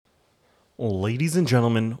Ladies and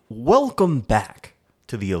gentlemen, welcome back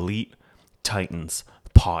to the Elite Titans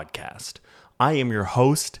podcast. I am your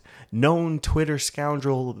host, known Twitter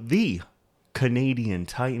scoundrel, the Canadian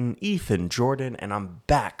Titan, Ethan Jordan, and I'm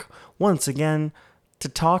back once again to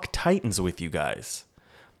talk Titans with you guys.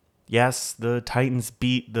 Yes, the Titans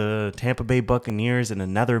beat the Tampa Bay Buccaneers in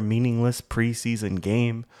another meaningless preseason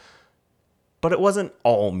game, but it wasn't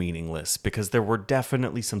all meaningless because there were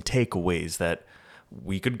definitely some takeaways that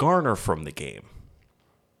we could garner from the game.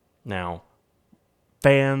 Now,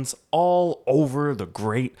 fans all over the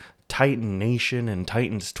great Titan Nation and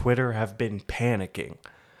Titans Twitter have been panicking,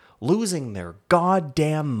 losing their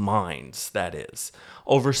goddamn minds, that is,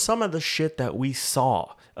 over some of the shit that we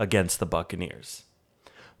saw against the Buccaneers.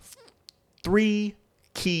 3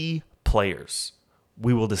 key players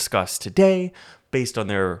we will discuss today based on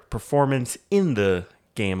their performance in the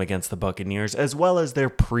game against the Buccaneers, as well as their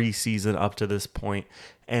preseason up to this point,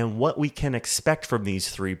 and what we can expect from these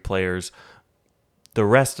 3 players the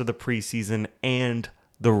rest of the preseason and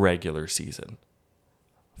the regular season.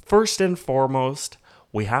 First and foremost,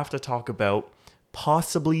 we have to talk about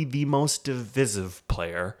possibly the most divisive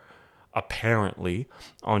player, apparently,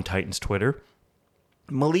 on Titans Twitter,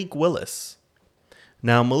 Malik Willis.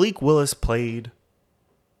 Now, Malik Willis played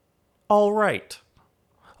all right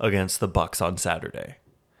against the Bucs on Saturday.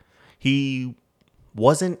 He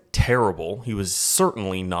wasn't terrible. He was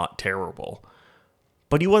certainly not terrible.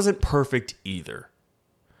 But he wasn't perfect either.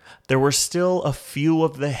 There were still a few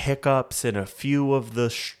of the hiccups and a few of the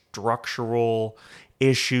structural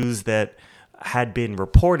issues that had been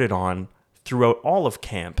reported on throughout all of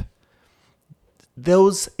camp.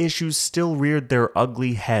 Those issues still reared their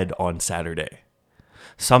ugly head on Saturday.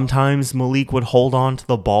 Sometimes Malik would hold on to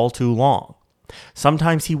the ball too long.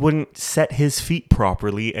 Sometimes he wouldn't set his feet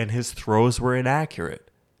properly and his throws were inaccurate.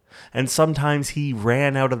 And sometimes he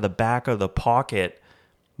ran out of the back of the pocket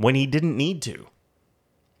when he didn't need to.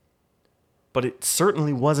 But it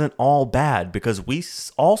certainly wasn't all bad because we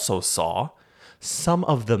also saw some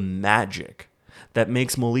of the magic that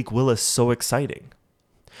makes Malik Willis so exciting.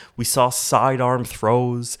 We saw sidearm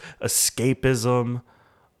throws, escapism.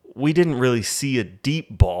 We didn't really see a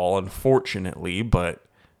deep ball, unfortunately, but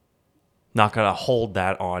not going to hold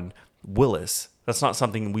that on Willis. That's not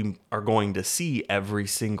something we are going to see every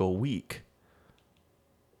single week.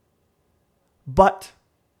 But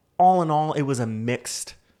all in all, it was a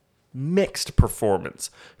mixed performance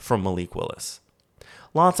from Malik Willis.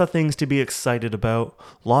 Lots of things to be excited about,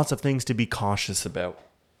 lots of things to be cautious about.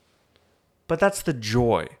 But that's the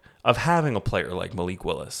joy of having a player like Malik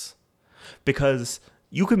Willis. Because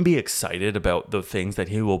you can be excited about the things that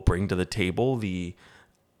he will bring to the table, the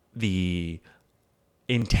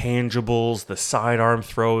intangibles, the sidearm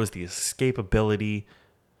throws, the escapability.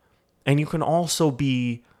 And you can also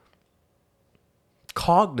be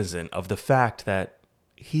cognizant of the fact that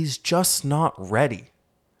he's just not ready.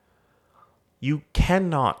 You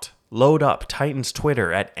cannot load up Titans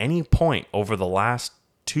Twitter at any point over the last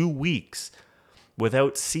 2 weeks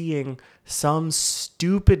without seeing some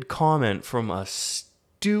stupid comment from a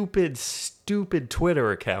stupid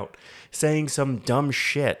Twitter account saying some dumb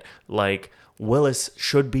shit like Willis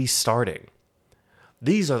should be starting.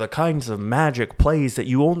 These are the kinds of magic plays that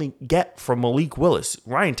you only get from Malik Willis.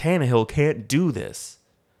 Ryan Tannehill can't do this.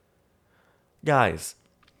 Guys,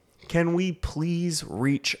 can we please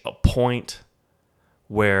reach a point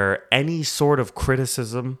where any sort of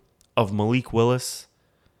criticism of Malik Willis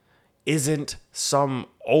isn't some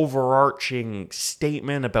overarching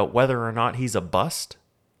statement about whether or not he's a bust?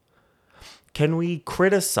 Can we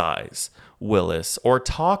criticize Willis or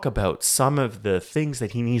talk about some of the things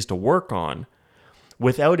that he needs to work on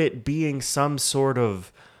without it being some sort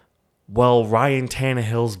of, well, Ryan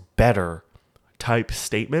Tannehill's better type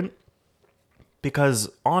statement? Because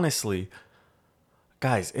honestly,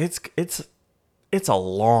 guys, it's a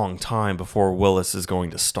long time before Willis is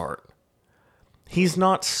going to start. He's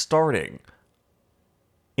not starting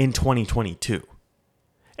in 2022.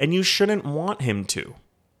 And you shouldn't want him to.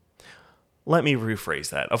 Let me rephrase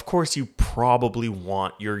that. Of course, you probably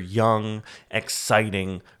want your young,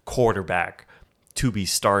 exciting quarterback to be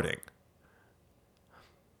starting.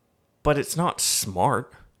 But it's not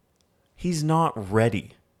smart. He's not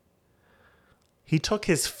ready. He took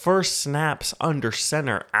his first snaps under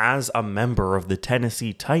center as a member of the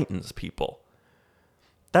Tennessee Titans, people.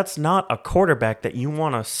 That's not a quarterback that you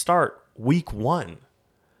want to start week 1.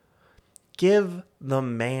 Give the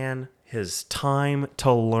man his time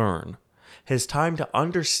to learn, his time to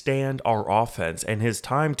understand our offense, and his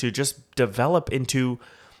time to just develop into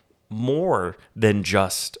more than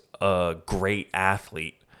just a great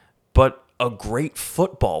athlete, but a great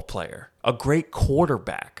football player, a great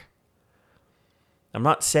quarterback. I'm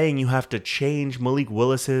not saying you have to change Malik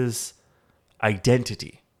Willis's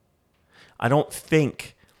identity. I don't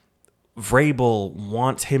think Vrabel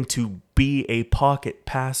wants him to be a pocket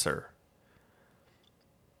passer.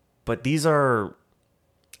 But these are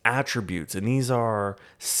attributes and these are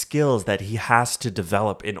skills that he has to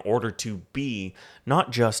develop in order to be not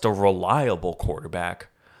just a reliable quarterback,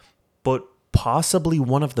 but possibly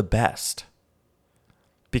one of the best.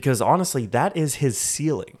 Because honestly, that is his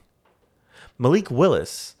ceiling. Malik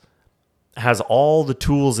Willis has all the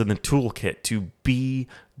tools in the toolkit to be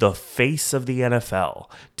the face of the NFL,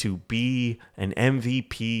 to be an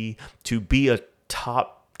MVP, to be a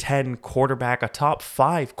top 10 quarterback, a top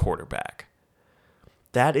 5 quarterback.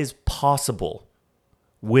 That is possible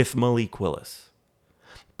with Malik Willis.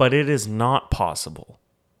 But it is not possible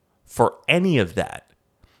for any of that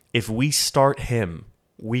if we start him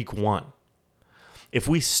week 1. If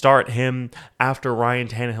we start him after Ryan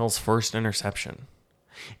Tannehill's first interception.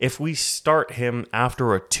 If we start him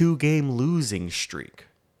after a 2-game losing streak.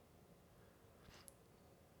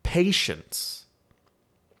 Patience.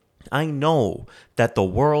 I know that the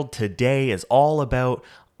world today is all about,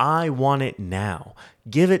 I want it now.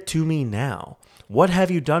 Give it to me now. What have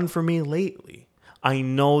you done for me lately? I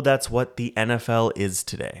know that's what the NFL is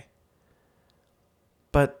today.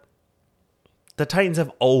 But the Titans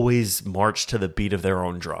have always marched to the beat of their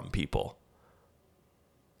own drum, people.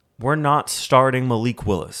 We're not starting Malik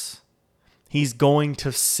Willis. He's going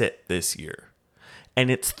to sit this year. And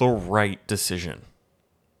it's the right decision.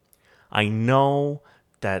 I know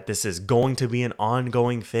that this is going to be an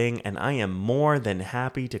ongoing thing, and I am more than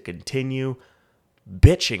happy to continue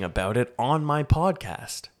bitching about it on my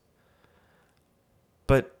podcast.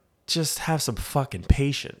 But just have some fucking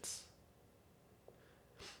patience.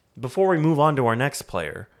 Before we move on to our next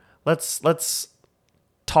player, let's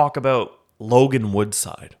talk about Logan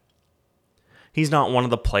Woodside. He's not one of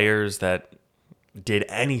the players that did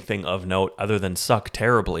anything of note other than suck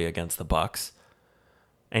terribly against the Bucks.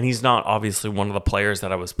 And he's not obviously one of the players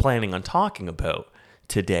that I was planning on talking about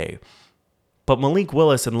today. But Malik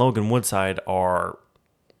Willis and Logan Woodside are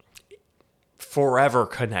forever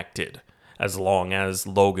connected as long as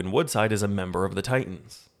Logan Woodside is a member of the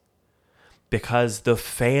Titans. Because the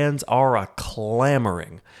fans are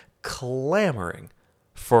clamoring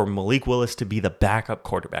for Malik Willis to be the backup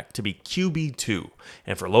quarterback, to be QB2,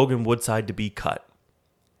 and for Logan Woodside to be cut.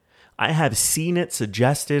 I have seen it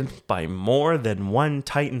suggested by more than one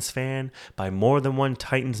Titans fan, by more than one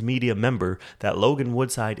Titans media member, that Logan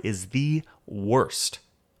Woodside is the worst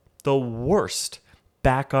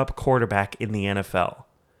backup quarterback in the NFL.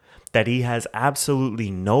 That he has absolutely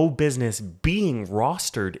no business being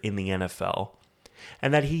rostered in the NFL,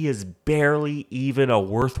 and that he is barely even a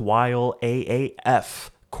worthwhile AAF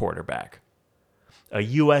quarterback, a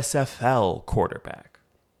USFL quarterback.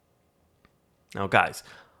 Now, guys,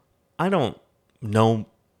 I don't know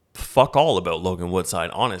fuck all about Logan Woodside,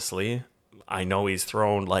 honestly. I know he's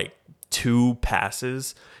thrown like 2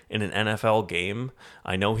 passes in an NFL game.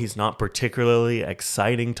 I know he's not particularly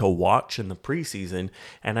exciting to watch in the preseason,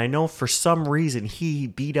 and I know for some reason he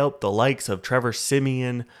beat out the likes of Trevor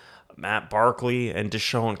Siemian, Matt Barkley, and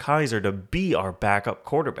Deshaun Kaiser to be our backup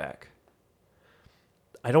quarterback.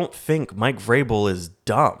 I don't think Mike Vrabel is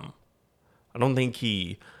dumb. I don't think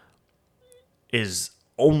he is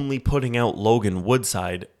only putting out Logan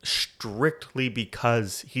Woodside strictly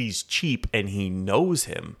because he's cheap and he knows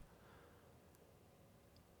him.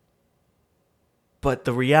 But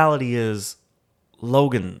the reality is,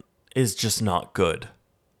 Logan is just not good.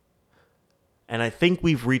 And I think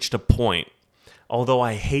we've reached a point, although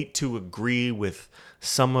I hate to agree with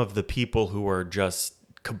some of the people who are just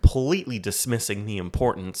completely dismissing the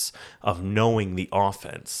importance of knowing the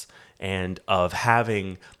offense and of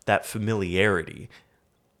having that familiarity.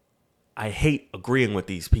 I hate agreeing with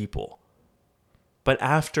these people. But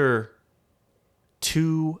after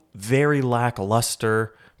 2 very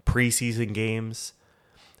lackluster preseason games,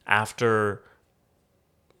 after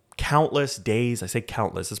countless days, I say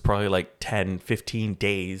countless, it's probably like 10, 15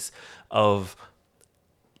 days of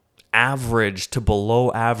average to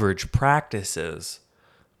below average practices,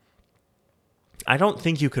 I don't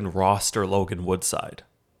think you can roster Logan Woodside.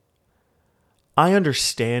 I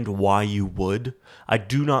understand why you would. I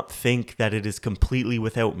do not think that it is completely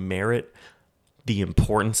without merit, the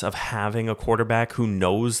importance of having a quarterback who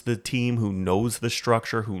knows the team, who knows the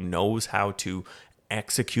structure, who knows how to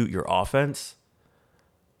execute your offense.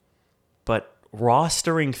 But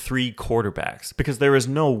rostering 3 quarterbacks, because there is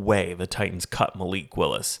no way the Titans cut Malik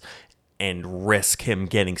Willis and risk him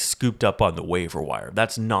getting scooped up on the waiver wire.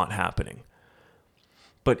 That's not happening.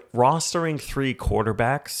 But rostering 3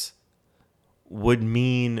 quarterbacks would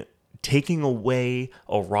mean taking away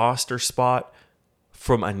a roster spot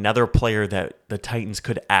from another player that the Titans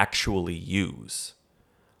could actually use.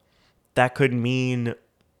 That could mean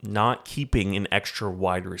not keeping an extra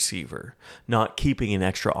wide receiver, not keeping an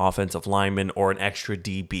extra offensive lineman or an extra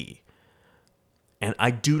DB. And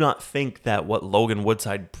I do not think that what Logan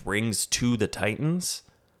Woodside brings to the Titans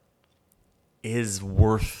is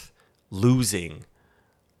worth losing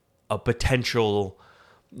a potential,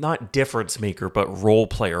 not difference maker, but role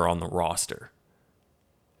player on the roster.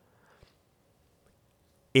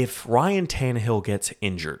 If Ryan Tannehill gets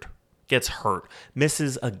injured, gets hurt,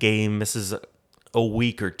 misses a game, misses a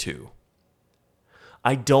week or two,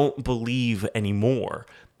 I don't believe anymore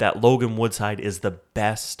that Logan Woodside is the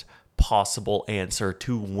best possible answer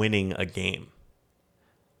to winning a game.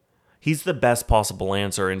 He's the best possible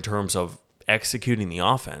answer in terms of executing the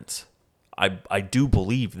offense. I do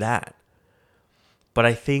believe that. But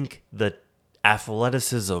I think the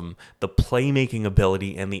athleticism, the playmaking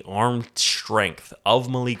ability, and the arm strength of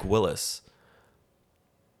Malik Willis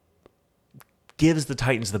gives the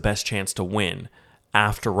Titans the best chance to win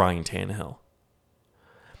after Ryan Tannehill.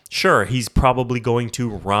 Sure, he's probably going to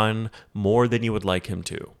run more than you would like him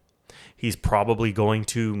to. He's probably going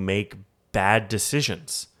to make bad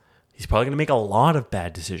decisions. He's probably going to make a lot of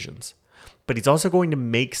bad decisions. But he's also going to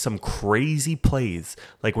make some crazy plays,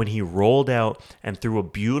 like when he rolled out and threw a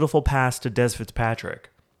beautiful pass to Des Fitzpatrick.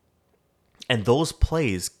 And those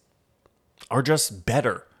plays are just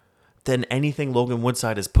better than anything Logan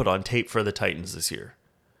Woodside has put on tape for the Titans this year.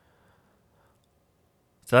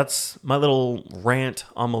 So that's my little rant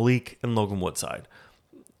on Malik and Logan Woodside.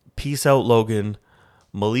 Peace out, Logan.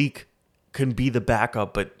 Malik can be the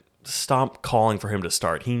backup, but stop calling for him to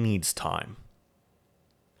start. He needs time.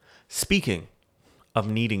 Speaking of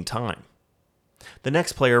needing time, the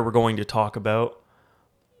next player we're going to talk about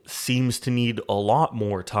seems to need a lot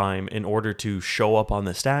more time in order to show up on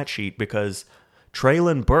the stat sheet because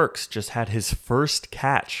TREYLON BURKS just had his first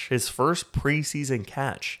catch, his first preseason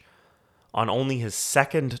catch on only his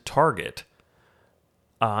second target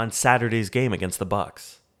on Saturday's game against the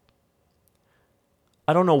BURKS.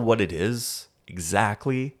 I don't know what it is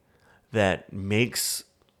exactly that makes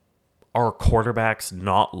our quarterbacks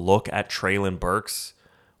not look at TREYLON BURKS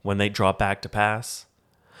when they drop back to pass.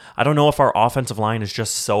 I don't know if our offensive line is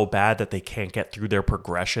just so bad that they can't get through their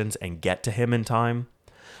progressions and get to him in time.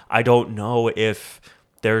 I don't know if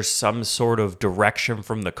there's some sort of direction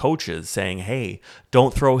from the coaches saying, hey,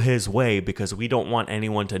 don't throw his way because we don't want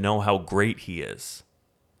anyone to know how great he is.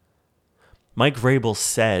 Mike Vrabel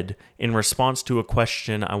said in response to a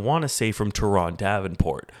question, I want to say from Teron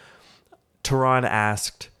Davenport. Teron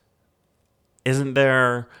asked, isn't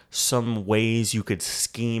there some ways you could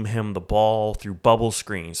scheme him the ball through bubble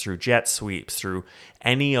screens, through jet sweeps, through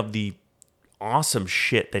any of the awesome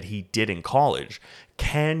shit that he did in college?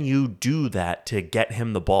 Can you do that to get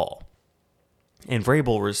him the ball? And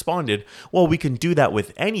Vrabel responded, well, we can do that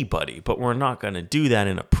with anybody, but we're not going to do that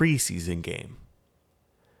in a preseason game.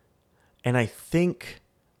 And I think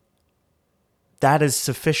that is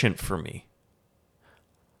sufficient for me.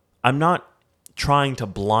 I'm not trying to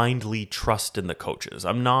blindly trust in the coaches.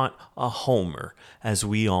 I'm not a homer, as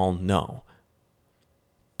we all know.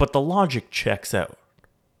 But the logic checks out.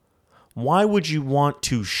 Why would you want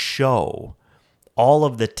to show all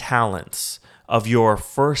of the talents of your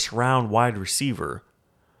first round wide receiver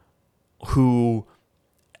who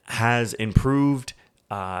has improved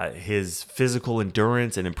his physical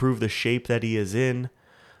endurance and improved the shape that he is in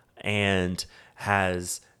and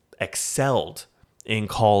has excelled in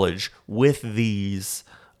college with these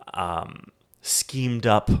schemed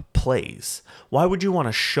up plays? Why would you want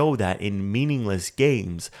to show that in meaningless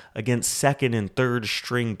games against second and third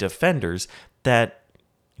string defenders that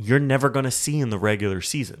you're never going to see in the regular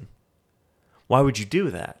season? Why would you do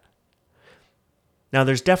that? Now,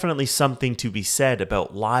 there's definitely something to be said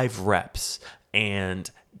about live reps and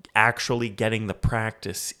actually getting the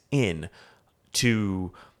practice in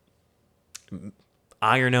to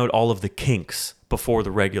iron out all of the kinks before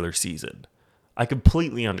the regular season. I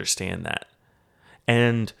completely understand that.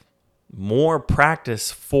 And more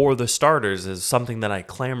practice for the starters is something that I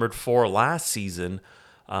clamored for last season,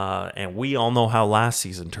 and we all know how last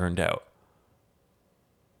season turned out.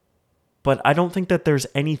 But I don't think that there's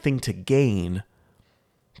anything to gain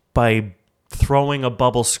by throwing a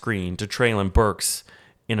bubble screen to TREYLON BURKS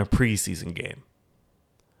in a preseason game.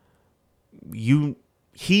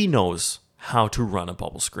 He knows how to run a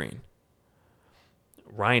bubble screen.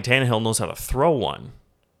 Ryan Tannehill knows how to throw one.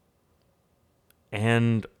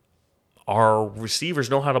 And our receivers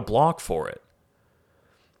know how to block for it.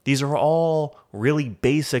 These are all really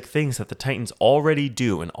basic things that the Titans already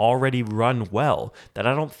do and already run well, that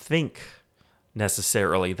I don't think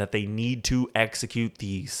necessarily that they need to execute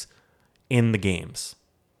these in the games,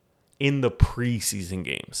 in the preseason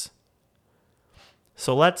games.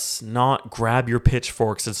 So let's not grab your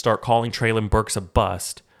pitchforks and start calling TREYLON BURKS a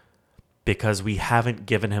bust because we haven't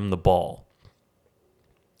given him the ball.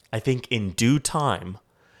 I think in due time,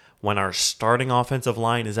 when our starting offensive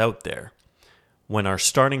line is out there, when our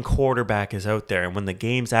starting quarterback is out there, and when the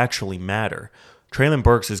games actually matter, TREYLON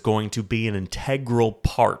BURKS is going to be an integral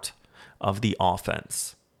part of the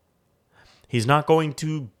offense. He's not going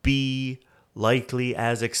to be likely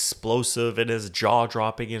as explosive and as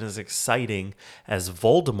jaw-dropping and as exciting as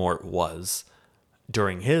Voldemort was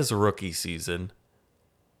during his rookie season,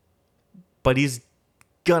 but he's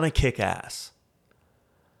gonna kick ass.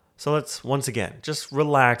 So let's, once again, just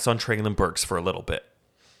relax on TREYLON BURKS for a little bit.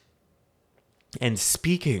 And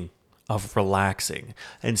speaking of relaxing,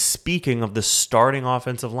 and speaking of the starting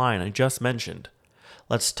offensive line I just mentioned,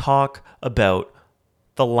 let's talk about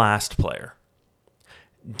the last player,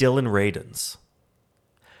 Dillon RADUNZ.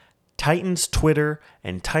 Titans Twitter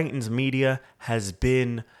and Titans media has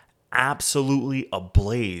been absolutely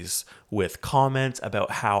ablaze with comments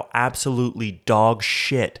about how absolutely dog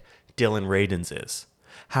shit Dillon RADUNZ is.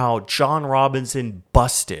 How John Robinson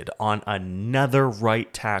busted on another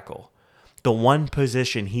right tackle. The one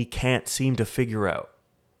position he can't seem to figure out.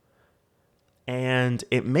 And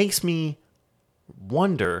it makes me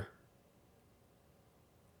wonder,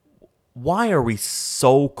 why are we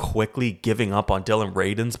so quickly giving up on Dillon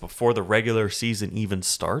RADUNZ before the regular season even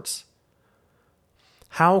starts?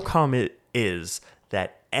 How come it is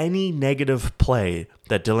that any negative play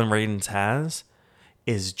that Dillon RADUNZ has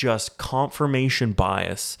is just confirmation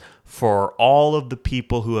bias for all of the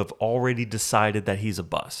people who have already decided that he's a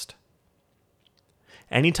bust?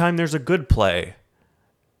 Anytime there's a good play,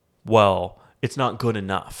 well, it's not good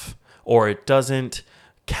enough, or it doesn't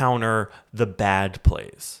counter the bad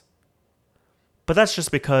plays. But that's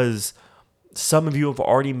just because some of you have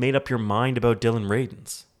already made up your mind about Dillon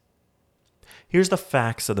RADUNZ. Here's the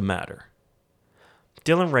facts of the matter.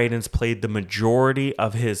 Dillon RADUNZ played the majority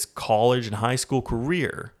of his college and high school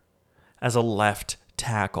career as a left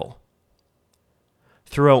tackle.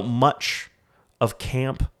 Throughout much of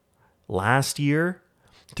camp last year,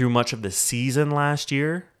 through much of the season last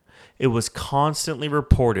year, it was constantly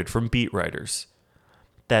reported from beat writers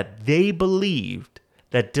that they believed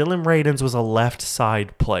that Dillon RADUNZ was a left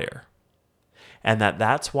side player, and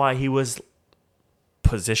that's why he was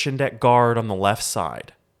positioned at guard on the left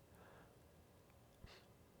side.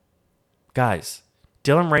 Guys,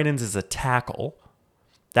 Dillon RADUNZ is a tackle.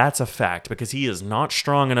 That's a fact, because he is not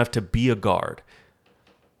strong enough to be a guard.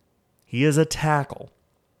 He is a tackle,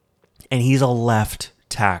 and he's a left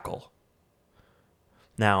tackle.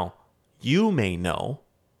 Now, you may know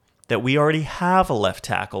that we already have a left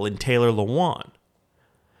tackle in Taylor Lewan.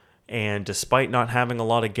 And despite not having a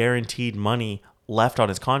lot of guaranteed money left on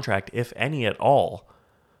his contract, if any at all,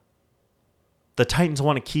 the Titans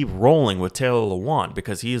want to keep rolling with Taylor Lewan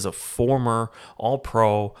because he is a former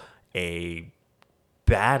All-Pro, a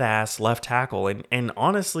badass left tackle. And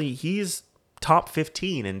honestly, he's top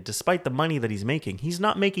 15, and despite the money that he's making, he's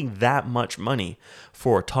not making that much money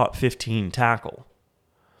for a top 15 tackle.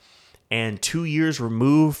 And 2 years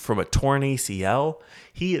removed from a torn ACL,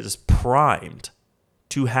 he is primed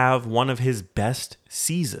to have one of his best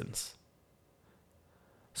seasons.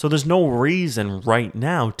 So there's no reason right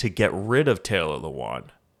now to get rid of Taylor Lewan.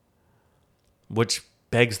 Which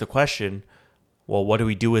begs the question, well, what do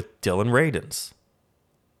we do with Dillon RADUNZ?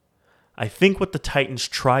 I think what the Titans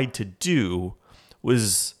tried to do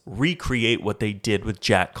was recreate what they did with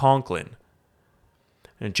Jack Conklin.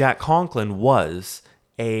 And Jack Conklin was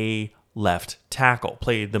a left tackle,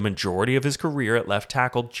 played the majority of his career at left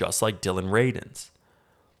tackle just like Dillon RADUNZ.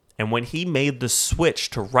 And when he made the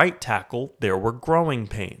switch to right tackle, there were growing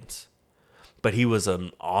pains. But he was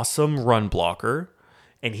an awesome run blocker,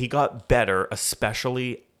 and he got better,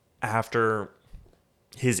 especially after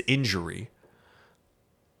his injury.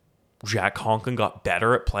 Jack Conklin got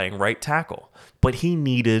better at playing right tackle, but he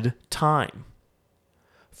needed time.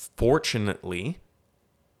 Fortunately,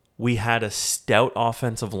 we had a stout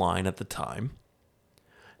offensive line at the time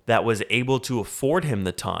that was able to afford him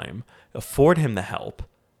the time, afford him the help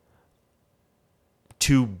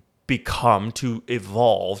to become, to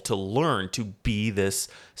evolve, to learn to be this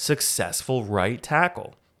successful right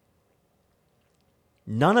tackle.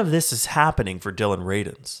 None of this is happening for Dillon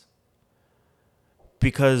RADUNZ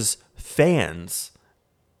because fans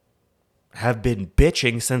have been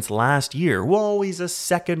bitching since last year. Whoa, he's a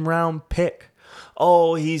second round pick.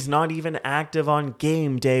 Oh, he's not even active on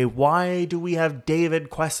game day. Why do we have David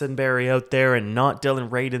Quessenberry out there and not Dillon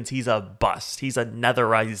Radunz? He's a bust. He's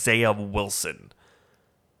another Isaiah Wilson.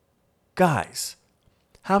 Guys,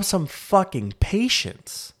 have some fucking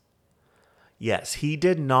patience. Yes, he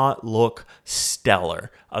did not look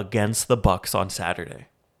stellar against the Bucks on Saturday,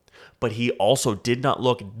 but he also did not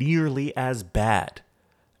look nearly as bad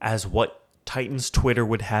as what Titans Twitter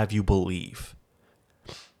would have you believe.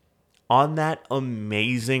 On that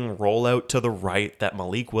amazing rollout to the right that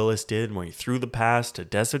Malik Willis did when he threw the pass to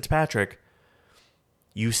Des Fitzpatrick,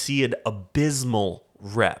 you see an abysmal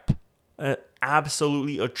rep, an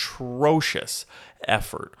absolutely atrocious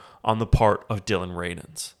effort on the part of Dillon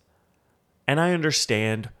Radunz. And I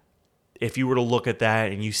understand if you were to look at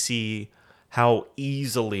that and you see how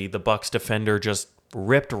easily the Bucks defender just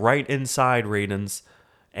ripped right inside Radunz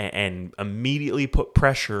and immediately put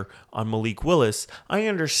pressure on Malik Willis, I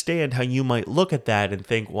understand how you might look at that and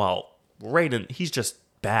think, well, Radunz, he's just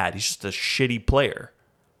bad. He's just a shitty player.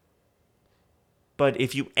 But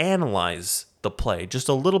if you analyze the play just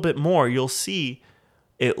a little bit more, you'll see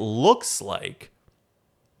it looks like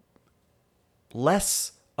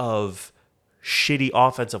less of shitty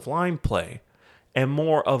offensive line play and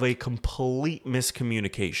more of a complete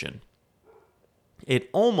miscommunication. It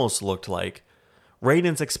almost looked like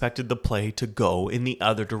Radunz expected the play to go in the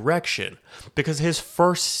other direction because his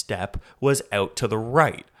first step was out to the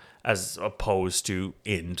right as opposed to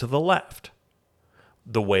in to the left,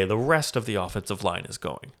 the way the rest of the offensive line is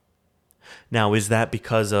going. Now, is that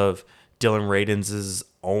because of Dillon Radunz's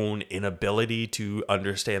own inability to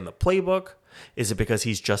understand the playbook? Is it because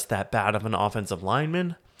he's just that bad of an offensive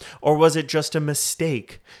lineman? Or was it just a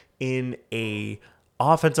mistake in a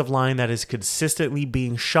offensive line that is consistently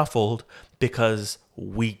being shuffled because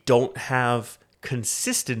we don't have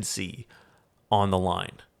consistency on the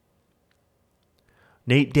line?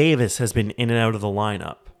 Nate Davis has been in and out of the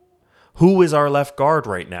lineup. Who is our left guard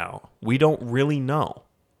right now? We don't really know.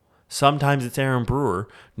 Sometimes it's Aaron Brewer.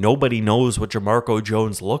 Nobody knows what Jamarco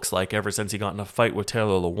Jones looks like ever since he got in a fight with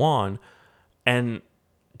Taylor Lewan. And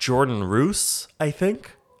Jordan Roos, I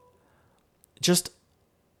think. Just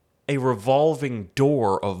a revolving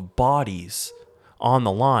door of bodies on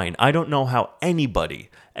the line. I don't know how anybody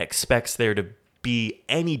expects there to be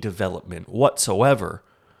any development whatsoever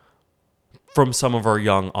from some of our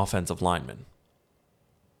young offensive linemen.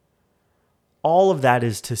 All of that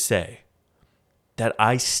is to say that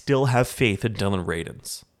I still have faith in Dillon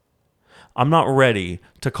Radunz. I'm not ready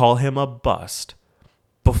to call him a bust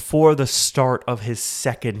before the start of his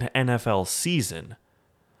second NFL season,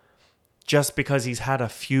 just because he's had a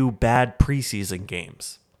few bad preseason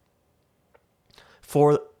games.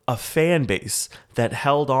 For a fan base that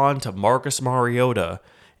held on to Marcus Mariota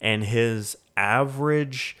and his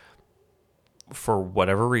average, for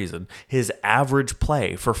whatever reason, his average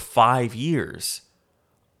play for 5 years,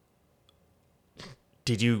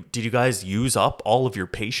 did you guys use up all of your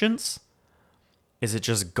patience? Is it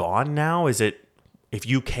just gone now? Is it, if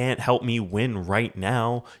you can't help me win right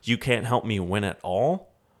now, you can't help me win at all?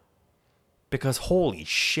 Because holy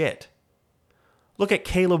shit. Look at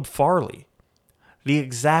Caleb Farley. The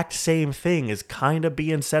exact same thing is kind of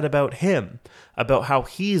being said about him, about how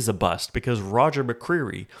he's a bust because Roger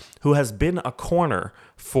McCreary, who has been a corner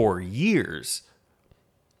for years,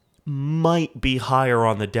 might be higher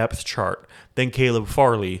on the depth chart than Caleb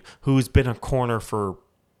Farley, who's been a corner for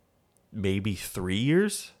maybe 3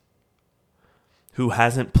 years, who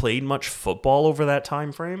hasn't played much football over that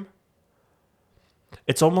time frame.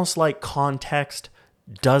 It's almost like context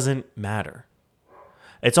doesn't matter.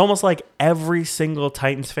 It's almost like every single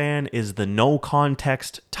Titans fan is the No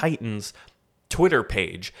Context Titans Twitter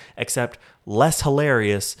page, except less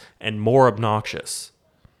hilarious and more obnoxious.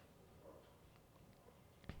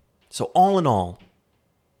 So all in all,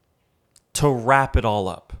 to wrap it all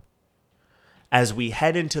up, as we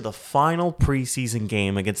head into the final preseason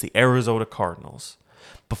game against the Arizona Cardinals,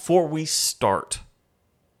 before we start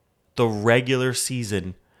the regular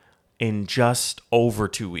season in just over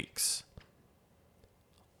 2 weeks,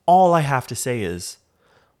 all I have to say is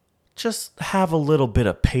just have a little bit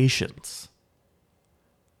of patience.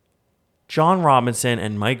 John Robinson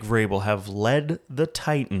and Mike Vrabel have led the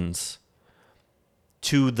Titans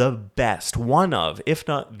to the best, one of, if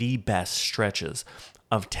not the best, stretches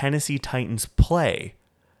of Tennessee Titans play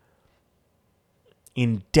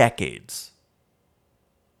in decades.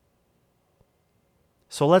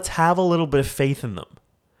 So let's have a little bit of faith in them.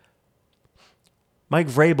 Mike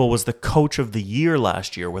Vrabel was the coach of the year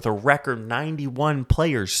last year with a record 91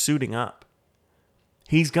 players suiting up.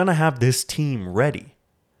 He's going to have this team ready.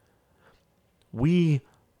 We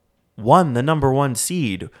won the number 1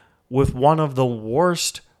 seed with one of the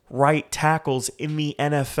worst right tackles in the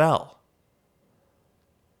NFL.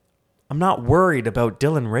 I'm not worried about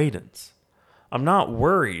DILLON RADUNZ. I'm not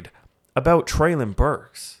worried about TREYLON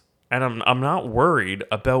BURKS. And I'm not worried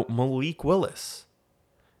about MALIK WILLIS.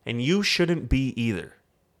 And you shouldn't be either.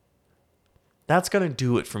 That's going to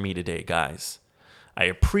do it for me today, guys. I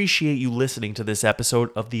appreciate you listening to this episode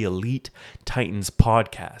of the Elite Titans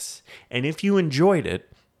podcast. And if you enjoyed it,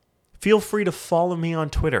 feel free to follow me on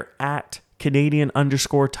Twitter at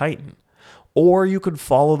Canadian_Titan. Or you could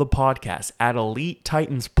follow the podcast at Elite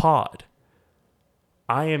Titans Pod.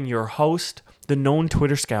 I am your host, the known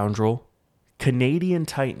Twitter scoundrel, Canadian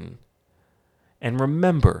Titan. And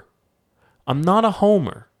remember, I'm not a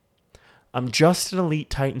homer. I'm just an Elite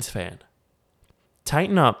Titans fan.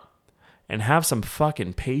 Tighten up and have some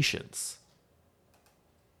fucking patience.